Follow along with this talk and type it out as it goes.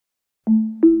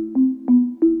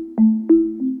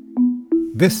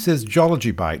This is Geology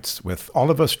Bites with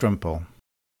Oliver Strimple.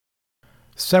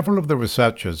 Several of the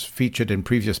researchers featured in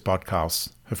previous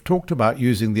podcasts have talked about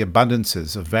using the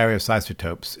abundances of various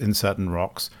isotopes in certain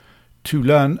rocks to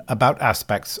learn about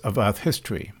aspects of Earth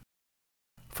history.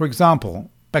 For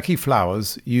example, Becky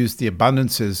Flowers used the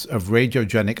abundances of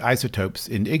radiogenic isotopes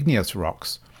in igneous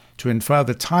rocks to infer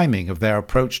the timing of their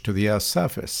approach to the Earth's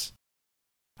surface.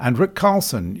 And Rick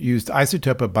Carlson used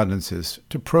isotope abundances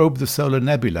to probe the solar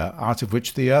nebula out of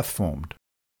which the Earth formed.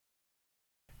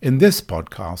 In this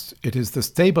podcast, it is the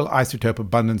stable isotope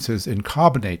abundances in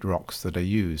carbonate rocks that are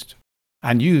used,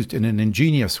 and used in an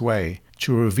ingenious way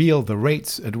to reveal the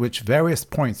rates at which various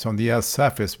points on the Earth's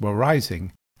surface were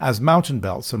rising as mountain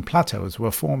belts and plateaus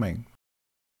were forming.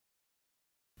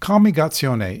 Carmi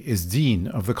Gazione is Dean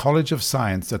of the College of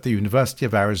Science at the University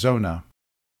of Arizona.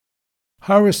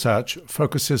 Her research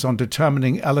focuses on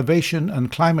determining elevation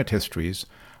and climate histories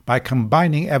by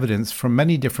combining evidence from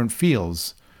many different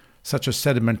fields, such as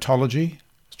sedimentology,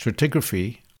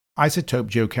 stratigraphy, isotope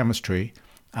geochemistry,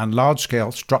 and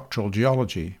large-scale structural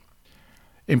geology.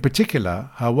 In particular,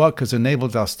 her work has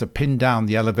enabled us to pin down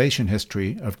the elevation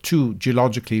history of two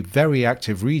geologically very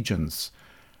active regions,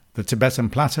 the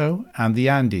Tibetan Plateau and the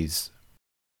Andes.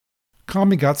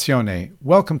 Carmi Gazione,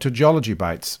 welcome to Geology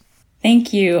Bites.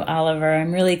 Thank you, Oliver.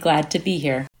 I'm really glad to be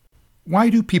here. Why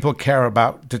do people care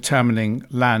about determining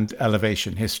land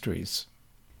elevation histories?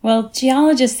 Well,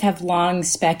 geologists have long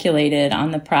speculated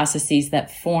on the processes that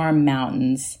form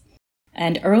mountains.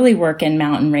 And early work in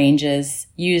mountain ranges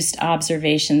used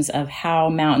observations of how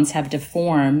mountains have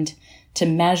deformed to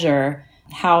measure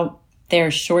how their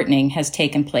shortening has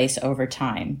taken place over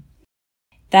time.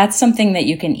 That's something that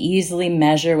you can easily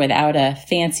measure without a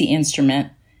fancy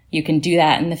instrument. You can do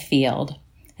that in the field.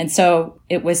 And so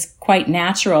it was quite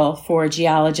natural for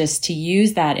geologists to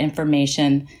use that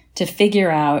information to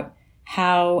figure out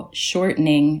how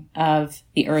shortening of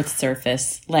the Earth's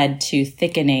surface led to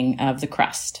thickening of the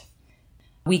crust.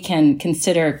 We can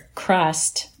consider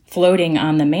crust floating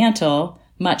on the mantle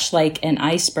much like an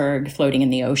iceberg floating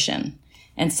in the ocean.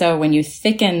 And so when you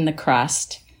thicken the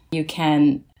crust, you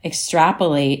can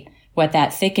extrapolate what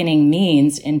that thickening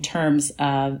means in terms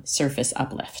of surface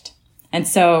uplift. And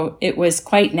so it was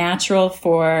quite natural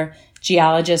for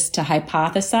geologists to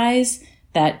hypothesize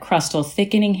that crustal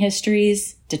thickening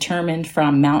histories determined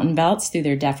from mountain belts through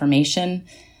their deformation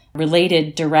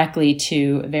related directly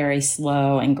to very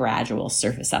slow and gradual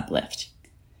surface uplift.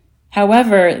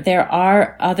 However, there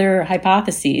are other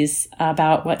hypotheses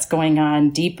about what's going on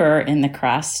deeper in the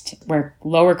crust, where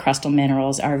lower crustal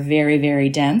minerals are very, very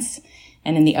dense,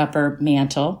 and in the upper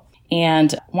mantle.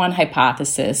 And one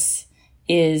hypothesis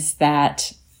is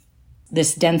that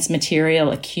this dense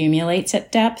material accumulates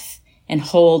at depth and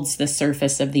holds the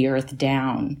surface of the Earth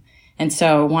down. And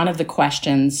so one of the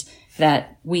questions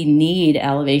that we need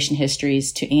elevation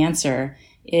histories to answer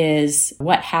is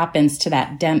what happens to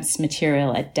that dense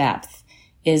material at depth?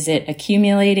 Is it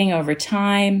accumulating over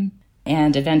time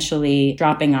and eventually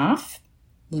dropping off,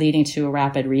 leading to a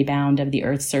rapid rebound of the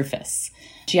Earth's surface?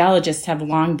 Geologists have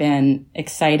long been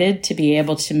excited to be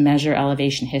able to measure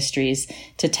elevation histories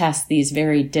to test these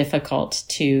very difficult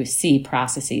to see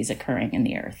processes occurring in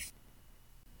the Earth.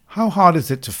 How hard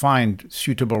is it to find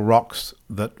suitable rocks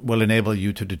that will enable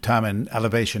you to determine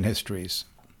elevation histories?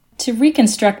 To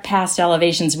reconstruct past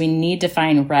elevations, we need to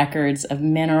find records of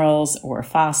minerals or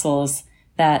fossils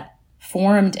that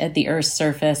formed at the Earth's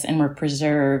surface and were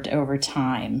preserved over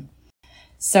time.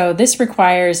 So this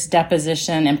requires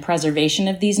deposition and preservation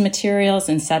of these materials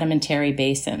in sedimentary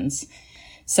basins.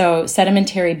 So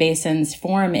sedimentary basins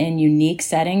form in unique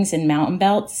settings in mountain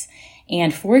belts.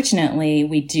 And fortunately,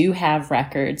 we do have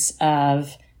records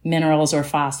of minerals or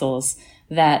fossils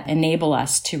that enable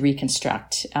us to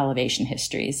reconstruct elevation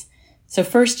histories. So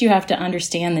first you have to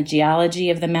understand the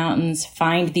geology of the mountains,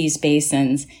 find these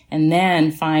basins, and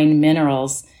then find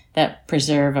minerals that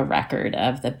preserve a record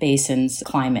of the basin's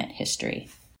climate history.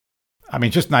 I mean,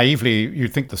 just naively,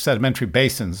 you'd think the sedimentary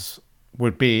basins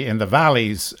would be in the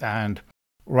valleys and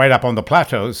right up on the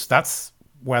plateaus. That's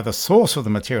where the source of the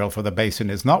material for the basin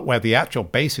is, not where the actual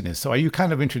basin is. So are you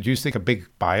kind of introducing a big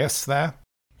bias there?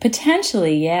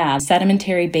 Potentially, yeah.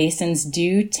 Sedimentary basins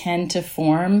do tend to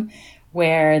form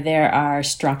where there are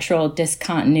structural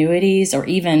discontinuities or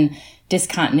even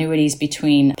discontinuities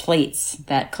between plates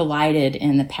that collided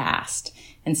in the past.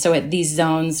 And so at these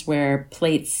zones where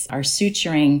plates are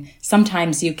suturing,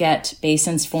 sometimes you get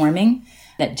basins forming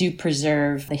that do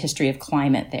preserve the history of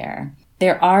climate there.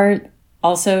 There are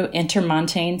also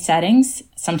intermontane settings,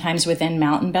 sometimes within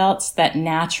mountain belts, that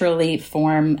naturally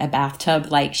form a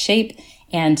bathtub-like shape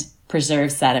and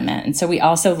preserved sediment. And so we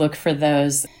also look for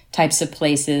those types of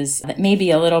places that may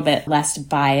be a little bit less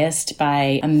biased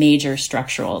by a major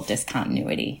structural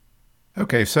discontinuity.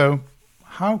 Okay, so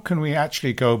how can we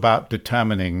actually go about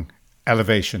determining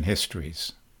elevation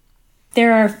histories?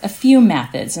 There are a few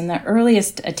methods, and the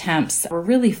earliest attempts were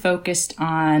really focused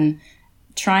on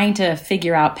trying to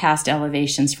figure out past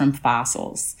elevations from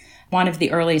fossils. One of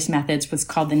the earliest methods was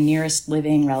called the nearest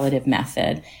living relative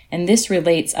method, and this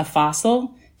relates a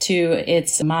fossil to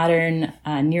its modern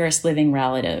nearest living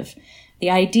relative. The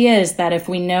idea is that if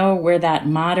we know where that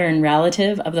modern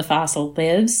relative of the fossil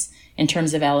lives in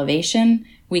terms of elevation,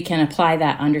 we can apply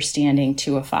that understanding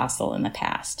to a fossil in the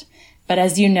past. But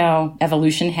as you know,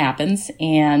 evolution happens,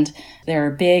 and there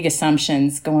are big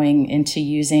assumptions going into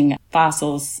using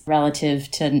fossils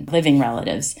relative to living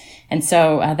relatives. And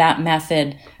so that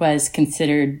method was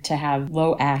considered to have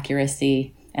low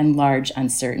accuracy and large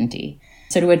uncertainty.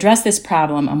 So to address this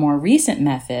problem, a more recent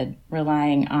method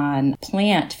relying on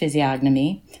plant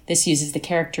physiognomy, this uses the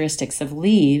characteristics of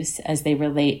leaves as they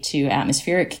relate to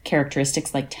atmospheric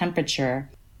characteristics like temperature.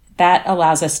 That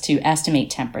allows us to estimate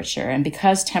temperature. And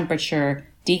because temperature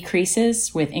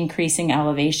decreases with increasing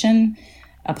elevation,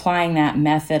 applying that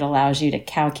method allows you to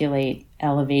calculate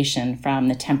elevation from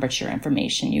the temperature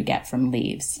information you get from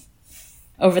leaves.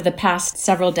 Over the past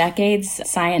several decades,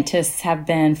 scientists have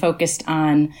been focused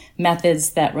on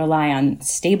methods that rely on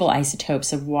stable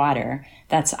isotopes of water.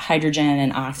 That's hydrogen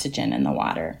and oxygen in the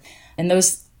water. And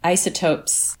those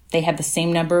isotopes, they have the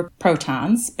same number of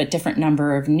protons, but different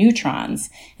number of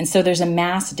neutrons. And so there's a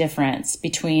mass difference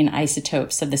between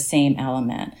isotopes of the same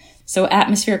element. So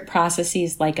atmospheric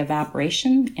processes like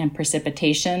evaporation and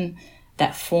precipitation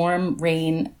that form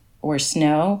rain or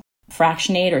snow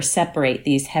fractionate or separate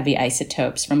these heavy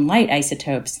isotopes from light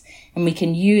isotopes. And we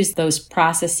can use those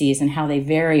processes and how they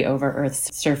vary over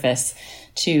Earth's surface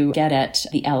to get at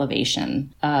the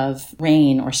elevation of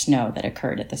rain or snow that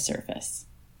occurred at the surface.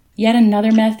 Yet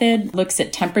another method looks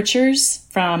at temperatures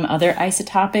from other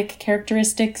isotopic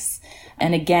characteristics.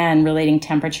 And again, relating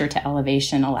temperature to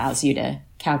elevation allows you to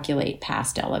calculate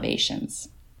past elevations.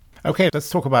 Okay, let's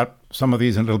talk about some of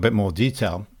these in a little bit more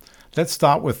detail. Let's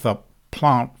start with the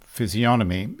plant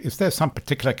physiognomy. Is there some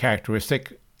particular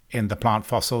characteristic in the plant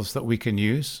fossils that we can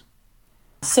use?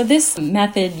 So this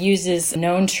method uses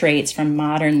known traits from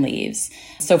modern leaves.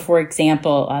 So for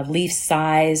example, leaf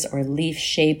size or leaf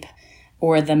shape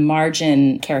or the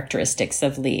margin characteristics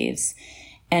of leaves.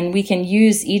 And we can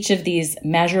use each of these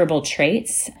measurable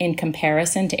traits in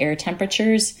comparison to air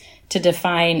temperatures to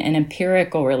define an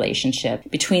empirical relationship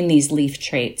between these leaf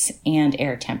traits and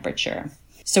air temperature.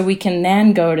 So we can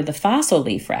then go to the fossil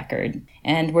leaf record,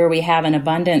 and where we have an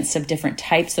abundance of different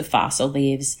types of fossil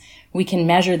leaves, we can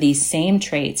measure these same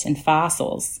traits in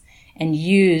fossils and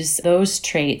use those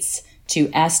traits to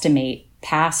estimate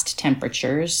past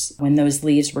temperatures when those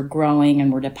leaves were growing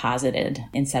and were deposited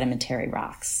in sedimentary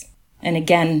rocks. And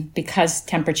again, because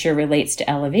temperature relates to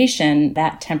elevation,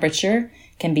 that temperature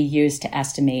can be used to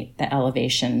estimate the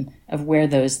elevation of where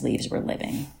those leaves were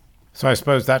living. So I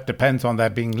suppose that depends on there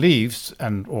being leaves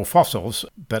or fossils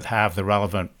that have the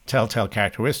relevant telltale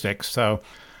characteristics. So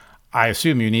I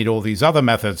assume you need all these other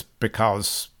methods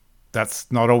because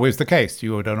that's not always the case.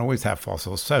 You don't always have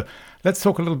fossils. So let's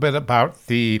talk a little bit about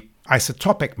the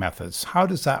isotopic methods. How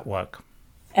does that work?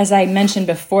 As I mentioned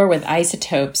before with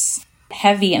isotopes,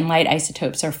 heavy and light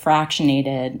isotopes are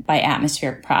fractionated by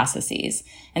atmospheric processes.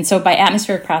 And so by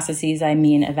atmospheric processes, I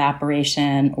mean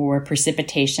evaporation or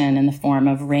precipitation in the form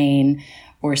of rain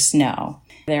or snow.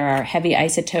 There are heavy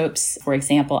isotopes, for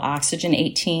example,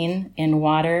 oxygen-18 in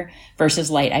water versus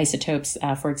light isotopes,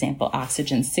 for example,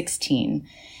 oxygen-16.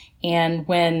 And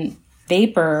when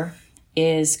vapor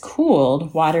is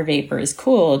cooled, water vapor is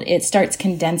cooled, it starts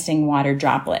condensing water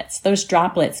droplets. Those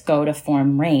droplets go to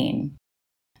form rain.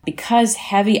 Because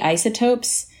heavy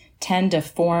isotopes tend to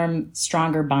form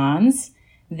stronger bonds,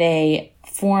 they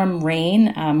form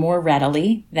rain more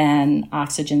readily than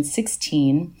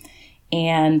oxygen-16,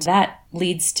 and that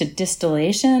leads to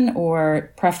distillation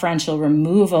or preferential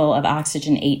removal of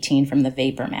oxygen-18 from the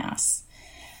vapor mass.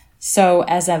 So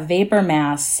as a vapor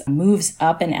mass moves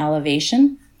up in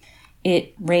elevation,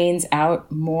 it rains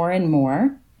out more and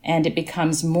more, and it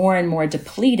becomes more and more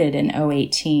depleted in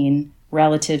O18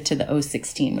 relative to the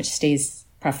O16, which stays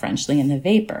preferentially in the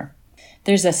vapor.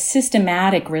 There's a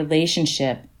systematic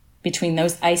relationship between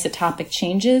those isotopic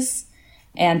changes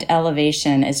and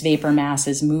elevation as vapor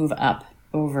masses move up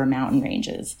over mountain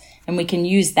ranges. And we can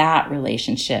use that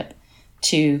relationship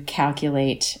to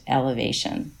calculate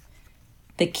elevation.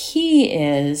 The key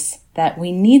is that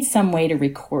we need some way to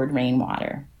record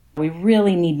rainwater. We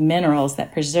really need minerals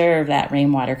that preserve that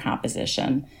rainwater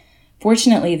composition.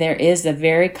 Fortunately, there is a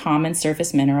very common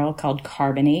surface mineral called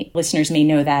carbonate. Listeners may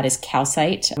know that as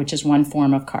calcite, which is one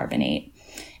form of carbonate.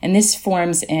 And this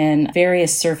forms in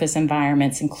various surface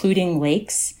environments, including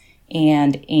lakes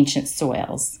and ancient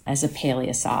soils, as a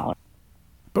paleosol.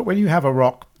 But when you have a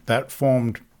rock that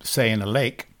formed, say, in a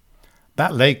lake,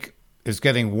 that lake is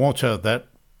getting water that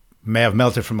may have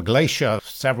melted from a glacier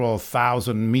several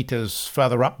thousand meters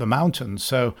further up the mountain.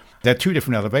 So there are two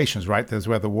different elevations, right? There's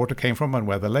where the water came from and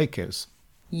where the lake is.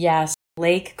 Yes,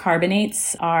 lake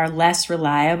carbonates are less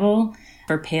reliable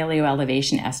for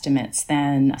paleoelevation estimates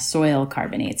than soil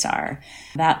carbonates are.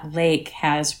 That lake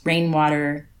has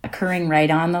rainwater occurring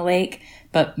right on the lake,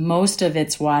 but most of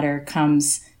its water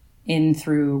comes in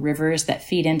through rivers that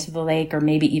feed into the lake or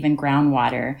maybe even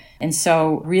groundwater. And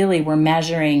so really we're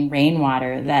measuring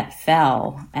rainwater that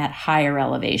fell at higher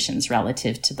elevations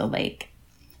relative to the lake.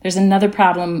 There's another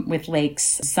problem with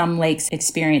lakes. Some lakes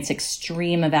experience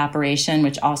extreme evaporation,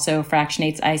 which also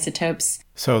fractionates isotopes.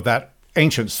 So that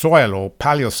ancient soil or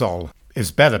paleosol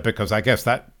is better because I guess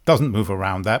that doesn't move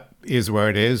around. That is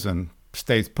where it is and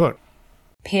stays put.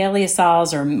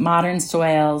 Paleosols or modern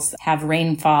soils have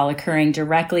rainfall occurring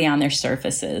directly on their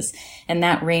surfaces, and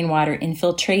that rainwater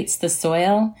infiltrates the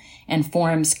soil and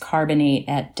forms carbonate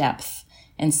at depth.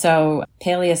 And so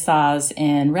paleosols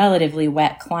in relatively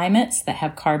wet climates that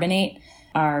have carbonate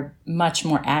are much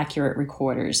more accurate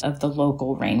recorders of the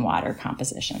local rainwater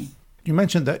composition. You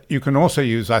mentioned that you can also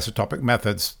use isotopic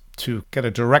methods to get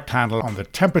a direct handle on the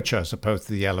temperature as opposed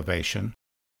to the elevation.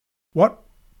 What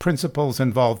principles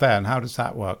involved there, and how does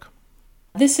that work?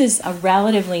 This is a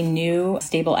relatively new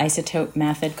stable isotope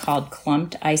method called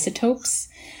clumped isotopes.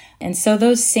 And so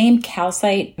those same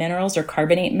calcite minerals or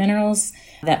carbonate minerals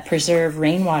that preserve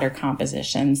rainwater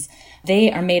compositions,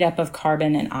 they are made up of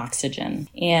carbon and oxygen.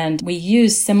 And we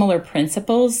use similar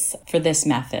principles for this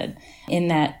method in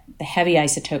that the heavy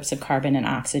isotopes of carbon and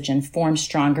oxygen form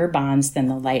stronger bonds than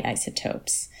the light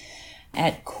isotopes.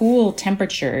 At cool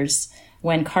temperatures,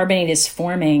 when carbonate is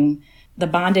forming, the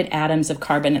bonded atoms of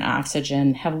carbon and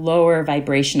oxygen have lower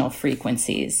vibrational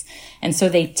frequencies. And so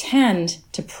they tend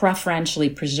to preferentially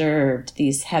preserve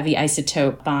these heavy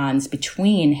isotope bonds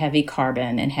between heavy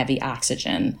carbon and heavy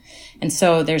oxygen. And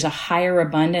so there's a higher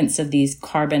abundance of these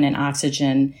carbon and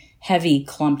oxygen heavy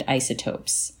clumped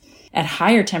isotopes. At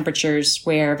higher temperatures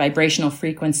where vibrational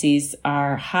frequencies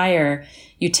are higher,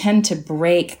 you tend to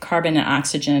break carbon and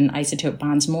oxygen isotope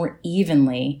bonds more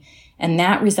evenly. And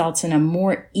that results in a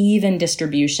more even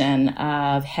distribution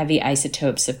of heavy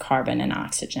isotopes of carbon and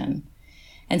oxygen.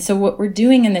 And so what we're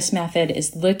doing in this method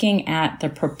is looking at the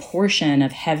proportion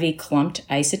of heavy clumped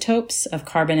isotopes of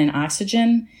carbon and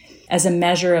oxygen as a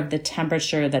measure of the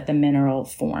temperature that the mineral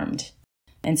formed.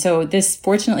 And so this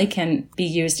fortunately can be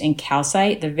used in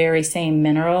calcite, the very same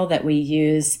mineral that we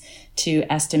use to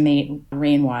estimate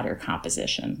rainwater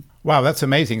composition. Wow, that's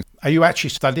amazing. Are you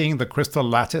actually studying the crystal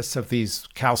lattice of these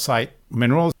calcite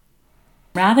minerals?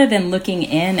 Rather than looking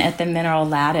in at the mineral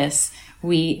lattice,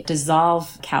 we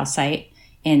dissolve calcite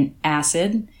in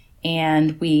acid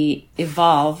and we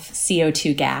evolve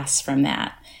CO2 gas from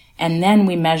that. And then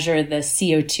we measure the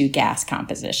CO2 gas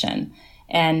composition.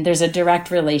 And there's a direct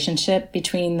relationship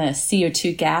between the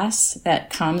CO2 gas that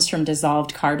comes from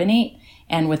dissolved carbonate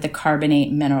and what the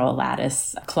carbonate mineral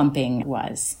lattice clumping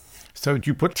was. So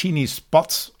do you put teeny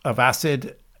spots of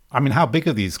acid? I mean, how big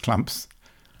are these clumps?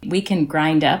 We can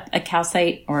grind up a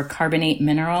calcite or carbonate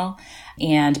mineral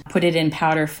and put it in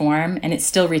powder form, and it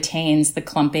still retains the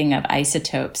clumping of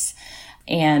isotopes.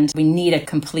 And we need a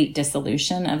complete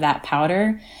dissolution of that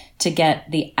powder to get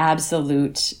the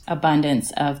absolute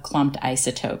abundance of clumped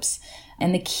isotopes.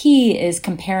 And the key is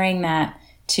comparing that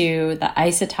to the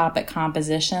isotopic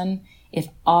composition if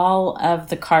all of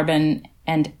the carbon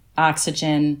and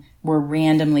oxygen were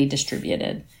randomly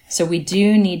distributed. So we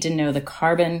do need to know the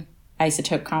carbon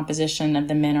isotope composition of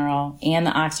the mineral and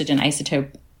the oxygen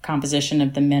isotope composition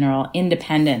of the mineral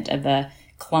independent of the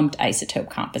clumped isotope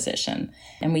composition.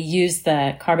 And we use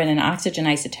the carbon and oxygen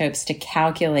isotopes to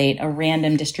calculate a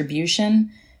random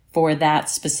distribution for that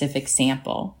specific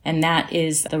sample. And that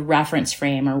is the reference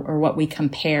frame or what we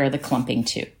compare the clumping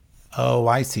to. Oh,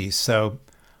 I see. So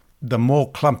the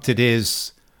more clumped it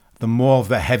is, the more of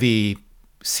the heavy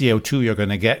CO2 you're going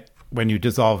to get when you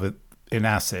dissolve it in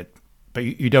acid. But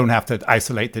you don't have to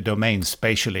isolate the domain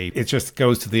spatially. It just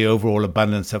goes to the overall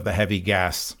abundance of the heavy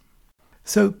gas.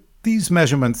 So these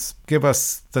measurements give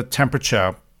us the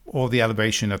temperature or the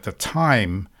elevation at the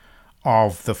time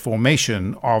of the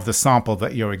formation of the sample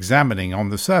that you're examining on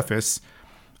the surface.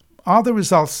 Are the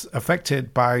results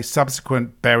affected by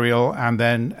subsequent burial and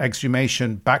then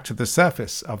exhumation back to the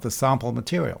surface of the sample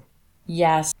material?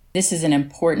 Yes, this is an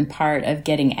important part of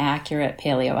getting accurate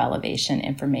paleoelevation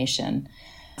information.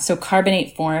 So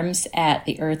carbonate forms at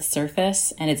the Earth's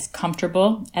surface, and it's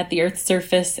comfortable at the Earth's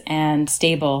surface and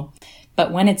stable.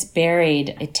 But when it's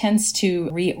buried, it tends to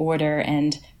reorder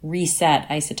and reset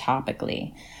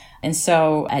isotopically. And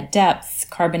so at depths,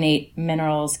 carbonate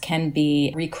minerals can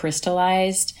be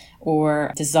recrystallized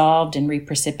or dissolved and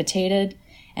reprecipitated.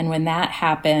 And when that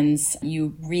happens,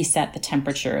 you reset the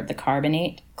temperature of the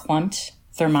carbonate, clumped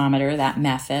thermometer, that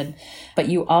method. But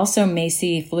you also may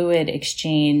see fluid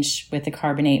exchange with the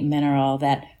carbonate mineral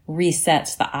that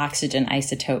resets the oxygen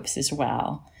isotopes as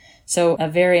well. So a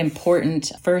very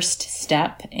important first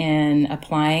step in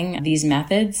applying these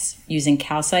methods using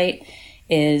calcite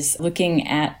is looking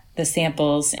at the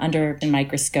samples under the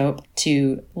microscope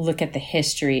to look at the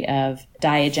history of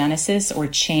diagenesis or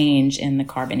change in the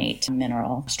carbonate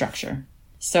mineral structure.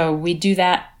 So we do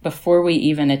that before we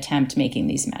even attempt making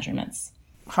these measurements.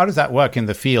 How does that work in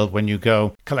the field when you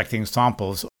go collecting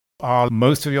samples? Are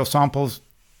most of your samples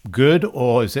good,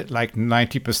 or is it like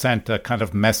 90% are kind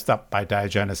of messed up by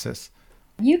diagenesis?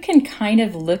 You can kind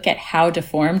of look at how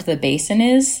deformed the basin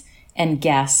is and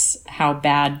guess how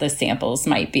bad the samples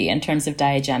might be in terms of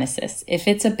diagenesis. If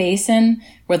it's a basin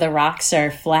where the rocks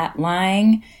are flat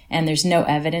lying and there's no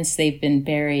evidence they've been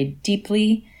buried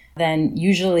deeply, then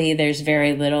usually there's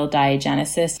very little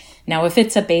diagenesis. Now, if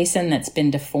it's a basin that's been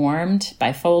deformed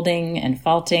by folding and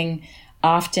faulting,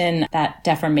 often that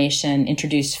deformation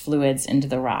introduced fluids into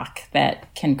the rock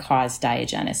that can cause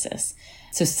diagenesis.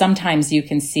 So sometimes you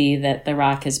can see that the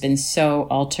rock has been so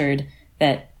altered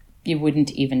that you wouldn't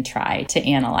even try to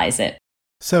analyze it.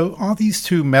 So are these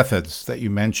two methods that you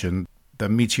mentioned, the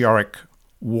meteoric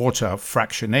water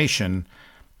fractionation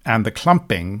and the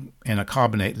clumping in a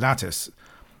carbonate lattice,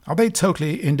 are they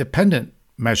totally independent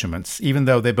measurements, even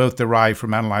though they both derive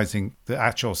from analyzing the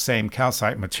actual same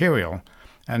calcite material?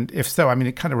 And if so, I mean,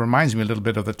 it kind of reminds me a little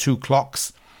bit of the two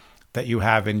clocks that you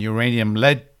have in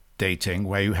uranium-lead dating,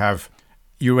 where you have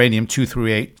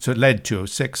uranium-238 to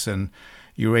lead-206 and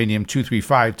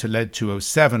uranium-235 to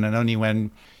lead-207, and only when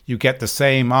you get the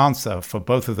same answer for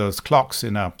both of those clocks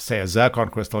in say a zircon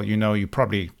crystal, you know you're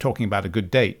probably talking about a good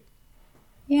date.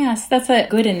 Yes, that's a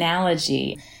good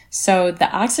analogy. So the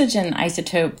oxygen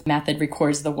isotope method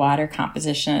records the water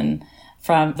composition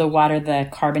from the water the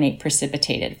carbonate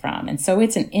precipitated from. And so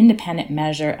it's an independent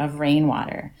measure of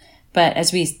rainwater. But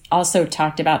as we also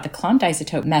talked about, the clumped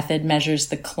isotope method measures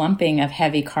the clumping of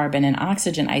heavy carbon and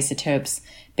oxygen isotopes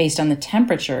based on the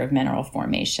temperature of mineral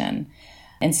formation.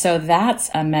 And so that's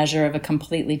a measure of a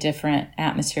completely different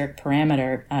atmospheric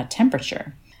parameter,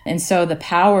 temperature. And so the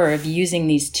power of using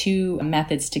these two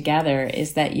methods together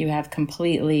is that you have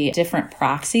completely different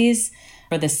proxies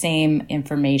for the same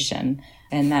information,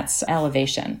 and that's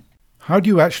elevation. How do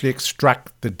you actually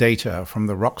extract the data from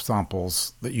the rock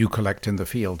samples that you collect in the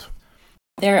field?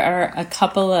 There are a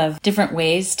couple of different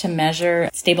ways to measure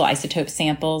stable isotope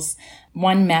samples.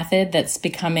 One method that's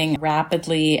becoming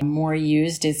rapidly more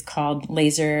used is called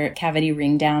laser cavity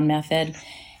ring down method.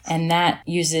 And that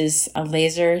uses a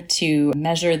laser to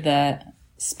measure the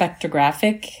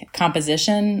spectrographic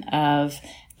composition of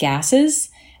gases,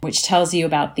 which tells you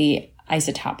about the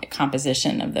isotopic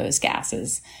composition of those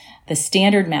gases. The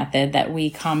standard method that we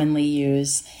commonly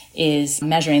use is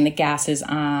measuring the gases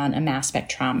on a mass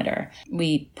spectrometer.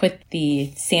 We put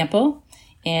the sample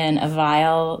in a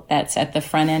vial that's at the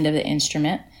front end of the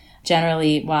instrument.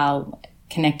 Generally, while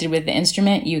connected with the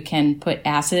instrument, you can put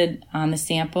acid on the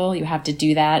sample. You have to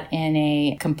do that in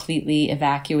a completely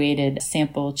evacuated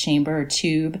sample chamber or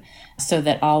tube so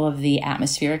that all of the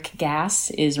atmospheric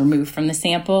gas is removed from the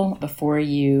sample before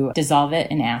you dissolve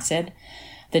it in acid.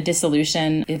 The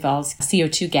dissolution involves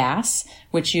CO2 gas,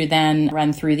 which you then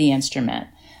run through the instrument.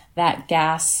 That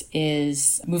gas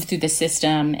is moved through the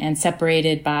system and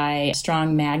separated by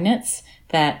strong magnets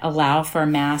that allow for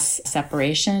mass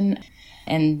separation.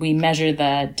 And we measure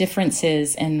the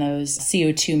differences in those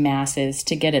CO2 masses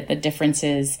to get at the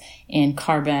differences in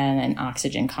carbon and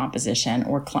oxygen composition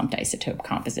or clumped isotope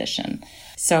composition.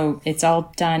 So it's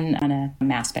all done on a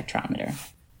mass spectrometer.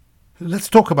 Let's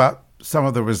talk about some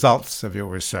of the results of your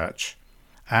research.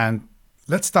 And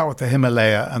let's start with the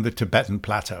Himalaya and the Tibetan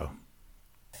Plateau.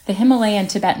 The Himalaya and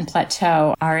Tibetan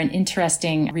Plateau are an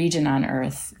interesting region on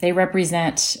Earth. They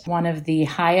represent one of the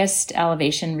highest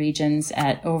elevation regions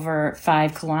at over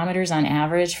 5 kilometers on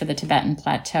average for the Tibetan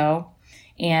Plateau,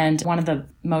 and one of the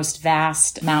most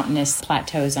vast mountainous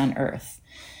plateaus on Earth.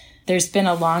 There's been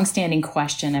a long-standing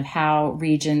question of how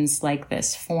regions like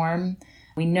this form.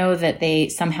 We know that they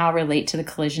somehow relate to the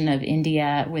collision of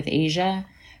India with Asia,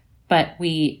 but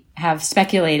we have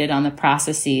speculated on the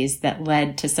processes that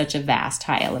led to such a vast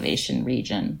high elevation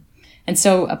region. And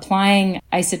so applying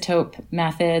isotope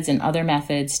methods and other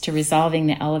methods to resolving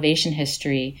the elevation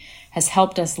history has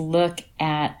helped us look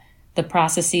at the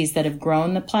processes that have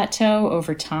grown the plateau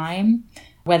over time,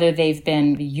 whether they've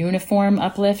been uniform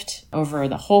uplift over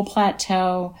the whole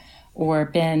plateau or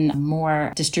been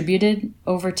more distributed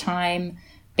over time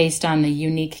based on the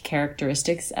unique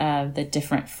characteristics of the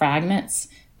different fragments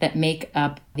that make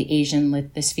up the Asian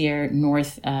lithosphere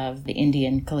north of the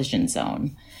Indian collision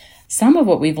zone. Some of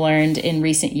what we've learned in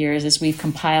recent years as we've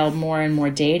compiled more and more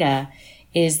data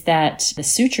is that the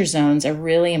suture zones are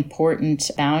really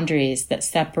important boundaries that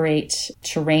separate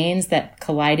terrains that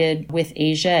collided with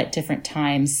Asia at different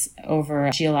times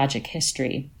over geologic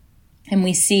history. And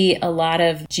we see a lot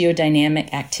of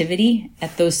geodynamic activity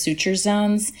at those suture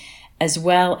zones, as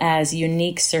well as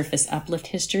unique surface uplift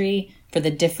history for the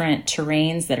different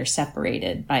terrains that are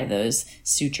separated by those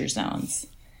suture zones.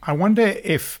 I wonder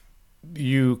if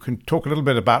you can talk a little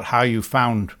bit about how you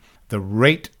found the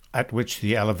rate at which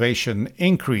the elevation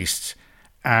increased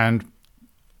and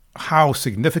how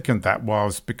significant that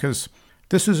was, because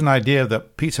this is an idea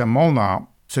that Peter Molnar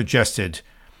suggested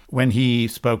when he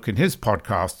spoke in his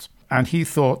podcast, and he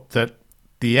thought that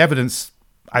the evidence,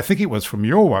 I think it was from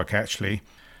your work actually,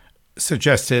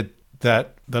 suggested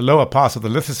that the lower part of the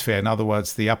lithosphere, in other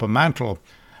words, the upper mantle,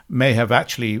 may have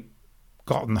actually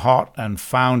gotten hot and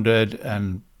foundered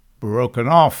and broken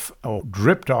off or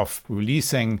dripped off,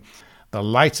 releasing the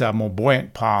lighter, more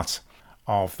buoyant part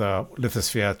of the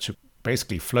lithosphere to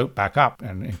basically float back up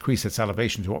and increase its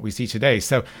elevation to what we see today.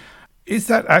 So is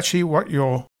that actually what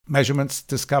your measurements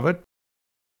discovered?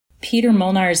 Peter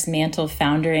Molnar's mantle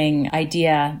foundering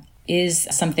idea is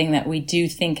something that we do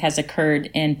think has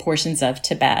occurred in portions of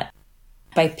Tibet.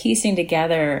 By piecing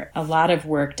together a lot of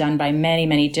work done by many,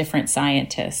 many different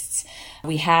scientists,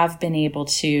 we have been able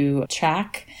to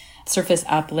track surface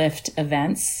uplift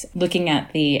events, looking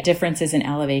at the differences in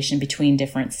elevation between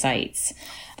different sites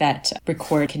that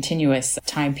record continuous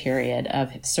time period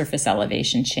of surface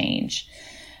elevation change.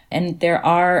 And there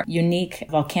are unique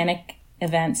volcanic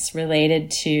events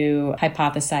related to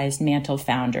hypothesized mantle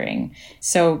foundering.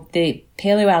 So the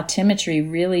paleoaltimetry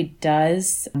really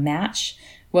does match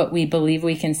what we believe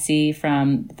we can see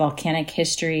from volcanic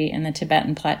history in the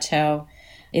Tibetan Plateau.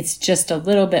 It's just a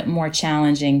little bit more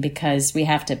challenging because we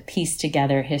have to piece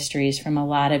together histories from a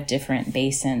lot of different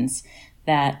basins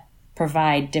that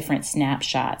provide different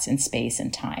snapshots in space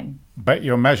and time. But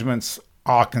your measurements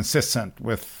are consistent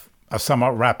with a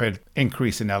somewhat rapid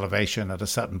increase in elevation at a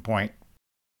certain point.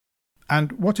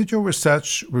 And what did your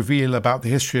research reveal about the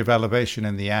history of elevation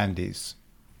in the Andes?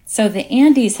 So the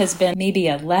Andes has been maybe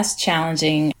a less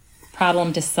challenging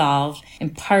problem to solve, in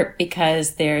part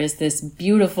because there's this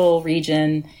beautiful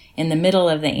region in the middle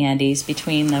of the Andes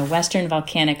between the Western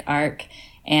Volcanic Arc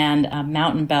and a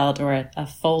mountain belt or a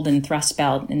fold and thrust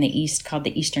belt in the east called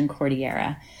the Eastern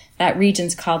Cordillera. That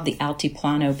region's called the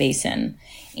Altiplano Basin.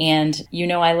 And you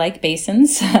know I like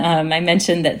basins. I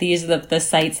mentioned that these are the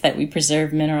sites that we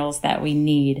preserve minerals that we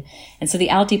need. And so the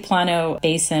Altiplano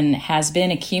Basin has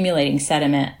been accumulating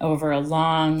sediment over a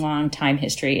long, long time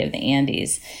history of the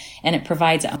Andes. And it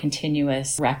provides a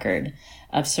continuous record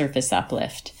of surface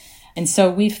uplift. And so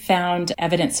we've found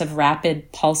evidence of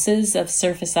rapid pulses of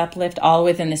surface uplift all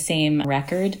within the same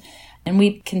record. And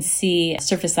we can see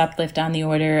surface uplift on the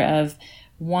order of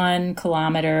 1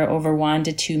 kilometer over 1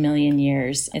 to 2 million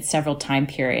years at several time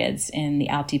periods in the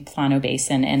Altiplano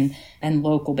Basin and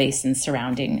local basins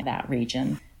surrounding that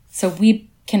region. So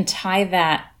we can tie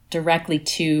that directly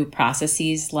to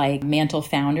processes like mantle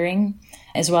foundering,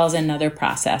 as well as another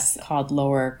process called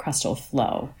lower crustal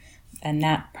flow. And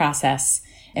that process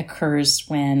occurs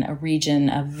when a region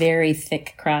of very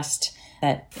thick crust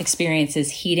that experiences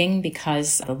heating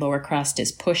because the lower crust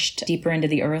is pushed deeper into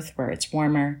the earth where it's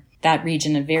warmer. That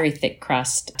region of very thick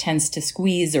crust tends to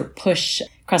squeeze or push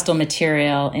crustal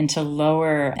material into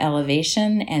lower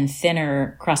elevation and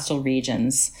thinner crustal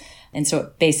regions. And so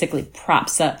it basically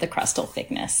props up the crustal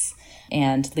thickness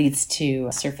and leads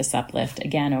to surface uplift,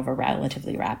 again, over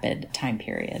relatively rapid time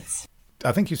periods.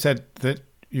 I think you said that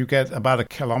you get about 1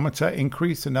 kilometer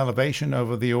increase in elevation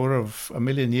over the order of 1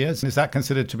 million years. Is that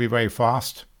considered to be very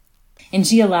fast? In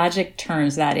geologic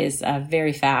terms, that is a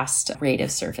very fast rate of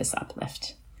surface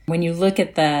uplift. When you look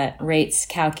at the rates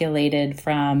calculated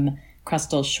from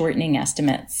crustal shortening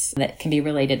estimates that can be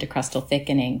related to crustal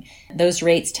thickening, those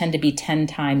rates tend to be 10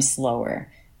 times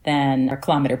slower than a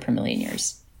kilometer per million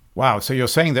years. Wow. So you're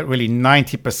saying that really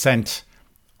 90%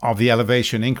 of the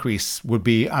elevation increase would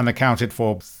be unaccounted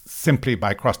for simply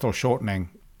by crustal shortening?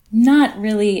 Not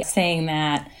really saying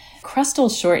that. Crustal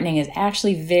shortening is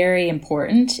actually very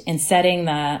important in setting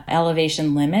the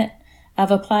elevation limit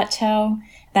of a plateau.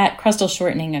 That crustal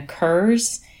shortening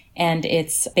occurs, and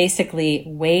it's basically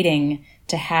waiting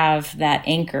to have that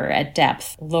anchor at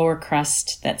depth, lower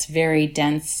crust that's very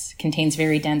dense, contains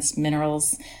very dense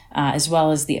minerals, as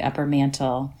well as the upper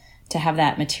mantle, to have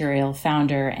that material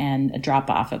founder and drop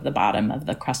off of the bottom of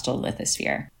the crustal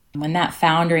lithosphere. When that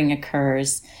foundering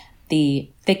occurs,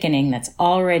 the thickening that's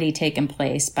already taken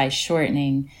place by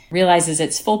shortening realizes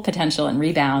its full potential and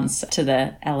rebounds to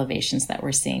the elevations that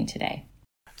we're seeing today.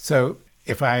 So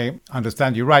if I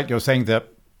understand you right, you're saying that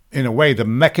in a way the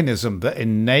mechanism that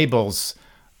enables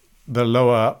the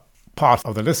lower part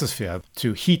of the lithosphere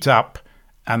to heat up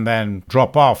and then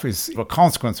drop off is a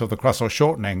consequence of the crustal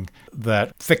shortening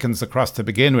that thickens the crust to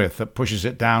begin with, that pushes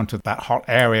it down to that hot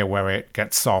area where it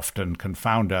gets soft and can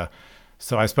founder.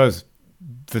 So I suppose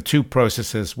the two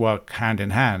processes work hand in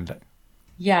hand.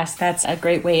 Yes, that's a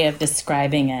great way of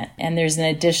describing it. And there's an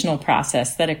additional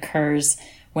process that occurs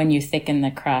when you thicken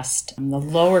the crust. The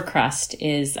lower crust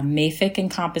is mafic in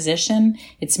composition.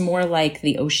 It's more like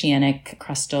the oceanic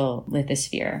crustal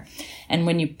lithosphere. And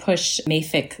when you push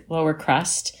mafic lower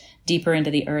crust deeper into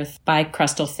the earth by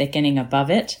crustal thickening above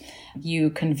it, you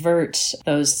convert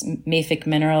those mafic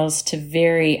minerals to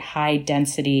very high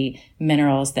density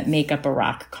minerals that make up a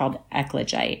rock called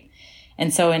eclogite.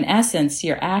 And so in essence,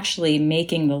 you're actually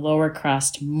making the lower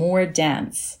crust more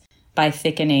dense by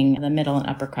thickening the middle and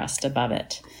upper crust above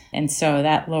it. And so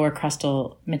that lower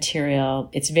crustal material,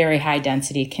 its very high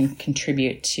density, can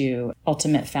contribute to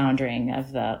ultimate foundering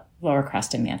of the lower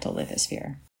crust and mantle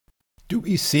lithosphere. Do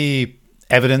we see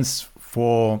evidence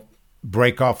for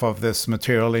break-off of this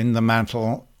material in the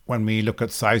mantle when we look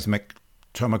at seismic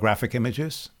tomographic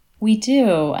images? We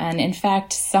do. And in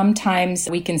fact, sometimes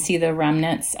we can see the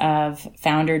remnants of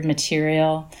foundered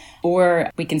material, or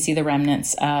we can see the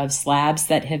remnants of slabs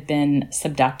that have been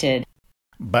subducted.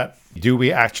 But do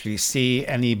we actually see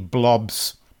any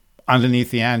blobs underneath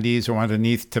the Andes or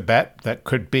underneath Tibet that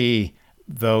could be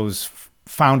those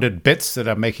founded bits that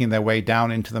are making their way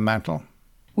down into the mantle?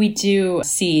 We do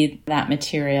see that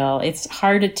material. It's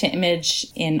hard to image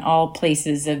in all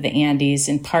places of the Andes,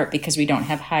 in part because we don't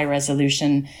have high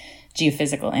resolution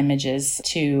geophysical images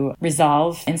to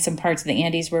resolve in some parts of the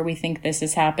Andes where we think this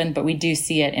has happened, but we do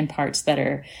see it in parts that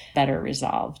are better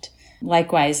resolved.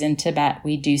 Likewise, in Tibet,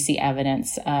 we do see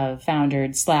evidence of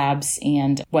foundered slabs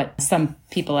and what some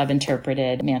people have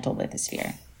interpreted mantle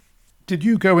lithosphere. Did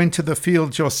you go into the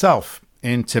field yourself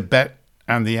in Tibet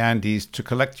and the Andes to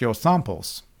collect your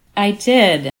samples? I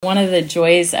did. One of the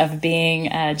joys of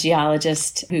being a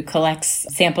geologist who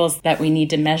collects samples that we need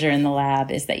to measure in the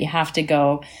lab is that you have to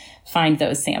go find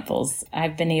those samples.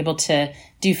 I've been able to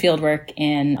do fieldwork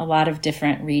in a lot of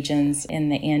different regions in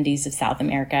the Andes of South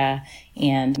America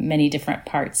and many different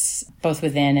parts, both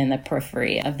within and the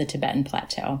periphery of the Tibetan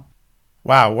Plateau.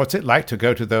 Wow, what's it like to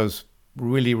go to those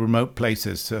really remote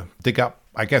places to dig up?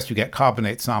 I guess you get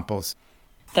carbonate samples.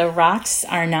 The rocks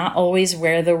are not always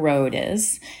where the road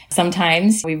is.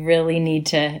 Sometimes we really need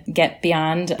to get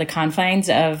beyond the confines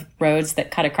of roads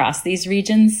that cut across these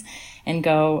regions and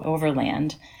go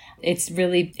overland. It's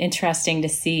really interesting to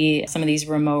see some of these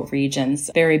remote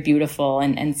regions, very beautiful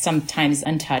and sometimes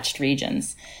untouched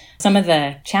regions. Some of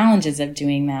the challenges of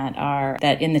doing that are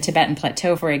that in the Tibetan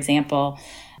Plateau, for example,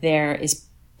 there is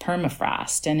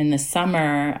permafrost. And in the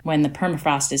summer, when the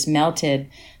permafrost is melted,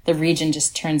 the region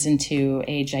just turns into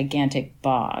a gigantic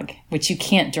bog, which you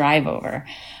can't drive over.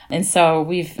 And so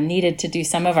we've needed to do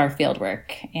some of our field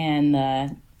work in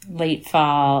the late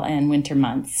fall and winter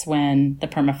months when the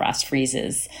permafrost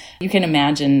freezes. You can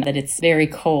imagine that it's very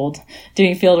cold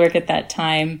doing field work at that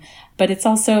time, but it's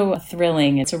also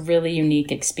thrilling. It's a really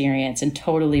unique experience and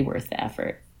totally worth the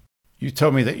effort. You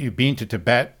told me that you've been to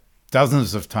Tibet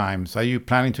dozens of times. Are you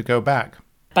planning to go back?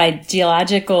 By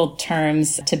geological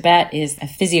terms, Tibet is a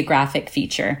physiographic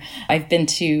feature. I've been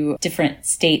to different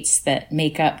states that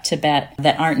make up Tibet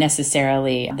that aren't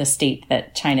necessarily the state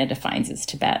that China defines as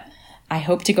Tibet. I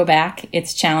hope to go back.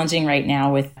 It's challenging right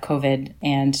now with COVID,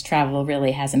 and travel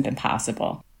really hasn't been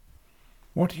possible.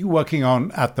 What are you working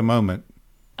on at the moment?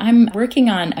 I'm working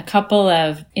on a couple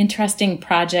of interesting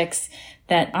projects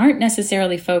that aren't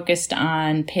necessarily focused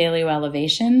on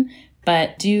paleoelevation,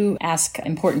 but do ask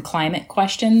important climate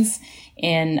questions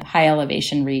in high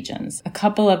elevation regions. A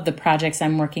couple of the projects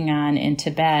I'm working on in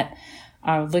Tibet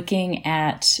are looking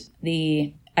at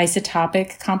the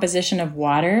isotopic composition of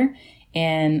water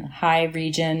in high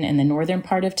region in the northern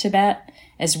part of Tibet,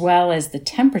 as well as the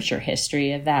temperature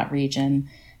history of that region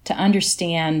to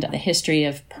understand the history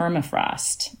of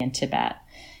permafrost in Tibet.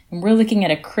 And we're looking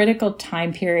at a critical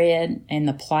time period in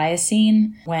the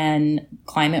Pliocene when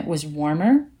climate was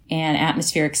warmer and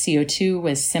atmospheric CO2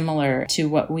 was similar to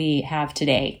what we have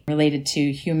today related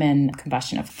to human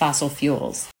combustion of fossil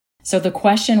fuels. So the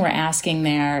question we're asking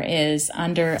there is,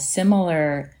 under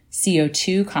similar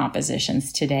CO2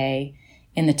 compositions today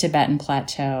in the Tibetan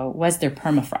Plateau, was there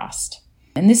permafrost?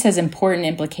 And this has important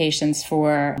implications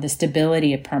for the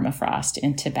stability of permafrost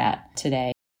in Tibet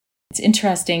today. What's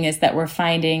interesting is that we're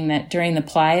finding that during the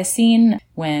Pliocene,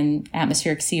 when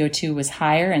atmospheric CO2 was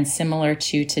higher and similar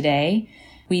to today,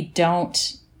 we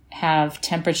don't have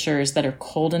temperatures that are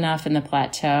cold enough in the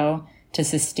plateau to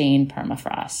sustain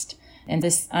permafrost. And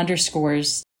this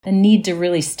underscores the need to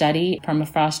really study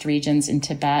permafrost regions in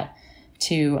Tibet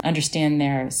to understand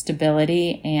their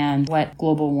stability and what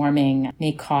global warming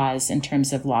may cause in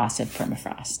terms of loss of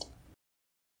permafrost.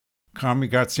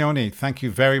 Carmi Grazioni, thank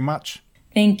you very much.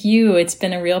 Thank you. It's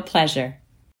been a real pleasure.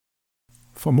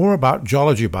 For more about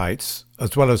Geology Bites,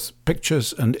 as well as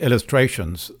pictures and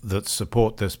illustrations that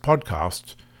support this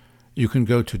podcast, you can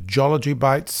go to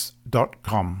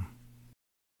geologybites.com.